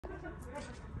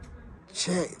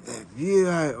Check the view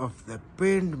out of the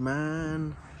Pindh,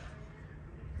 man.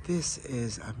 This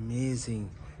is amazing.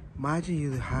 Imagine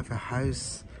you have a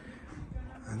house,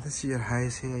 and this is your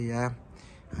house here, yeah,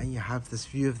 and you have this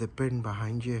view of the Pindh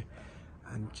behind you,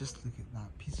 and just look at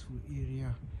that peaceful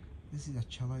area. This is a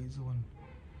chill out zone.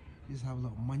 You just have a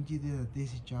little manji there, the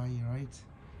desi chai, right?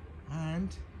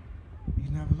 And you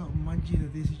can have a little manji,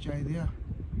 the desi chai there.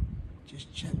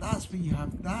 Just check. That's where you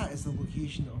have. That is the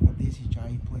location of a desi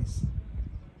chai place.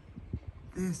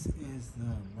 This is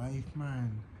the life,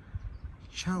 man.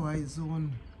 Chill out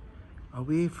zone,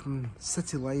 away from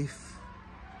city life,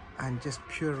 and just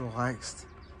pure relaxed.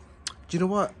 Do you know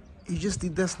what? You just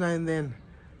need this now and then,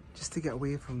 just to get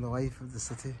away from the life of the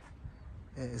city.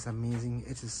 It is amazing.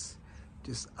 It is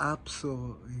just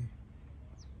absolutely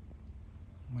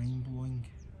mind-blowing.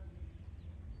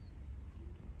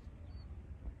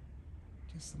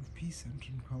 Just some peace and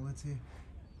tranquility.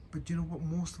 But do you know what?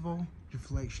 Most of all,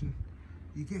 reflection.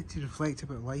 You get to reflect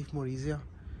about life more easier.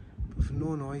 With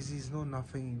no noises, no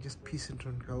nothing, just peace and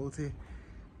tranquility.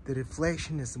 The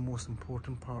reflection is the most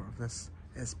important part of this.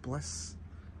 It's bliss.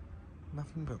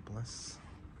 Nothing but bliss.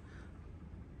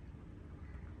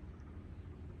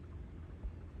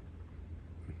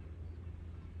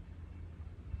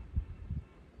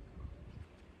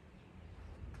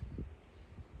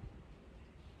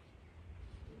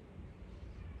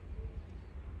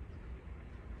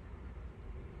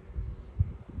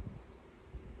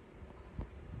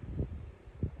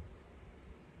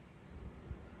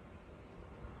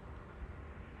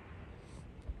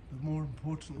 But more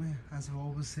importantly, as I've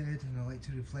always said, and I like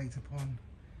to reflect upon,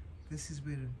 this is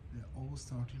where it all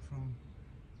started from.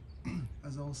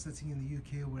 Us all sitting in the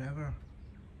UK or wherever,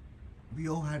 we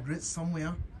all had roots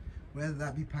somewhere, whether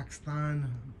that be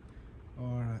Pakistan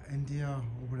or India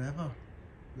or wherever.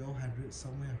 We all had roots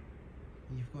somewhere,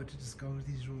 and you've got to discover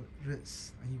these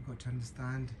roots, and you've got to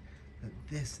understand that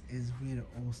this is where it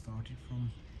all started from.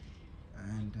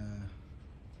 And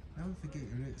never forget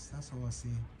your roots. That's all I say.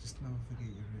 Just never forget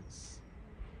your roots.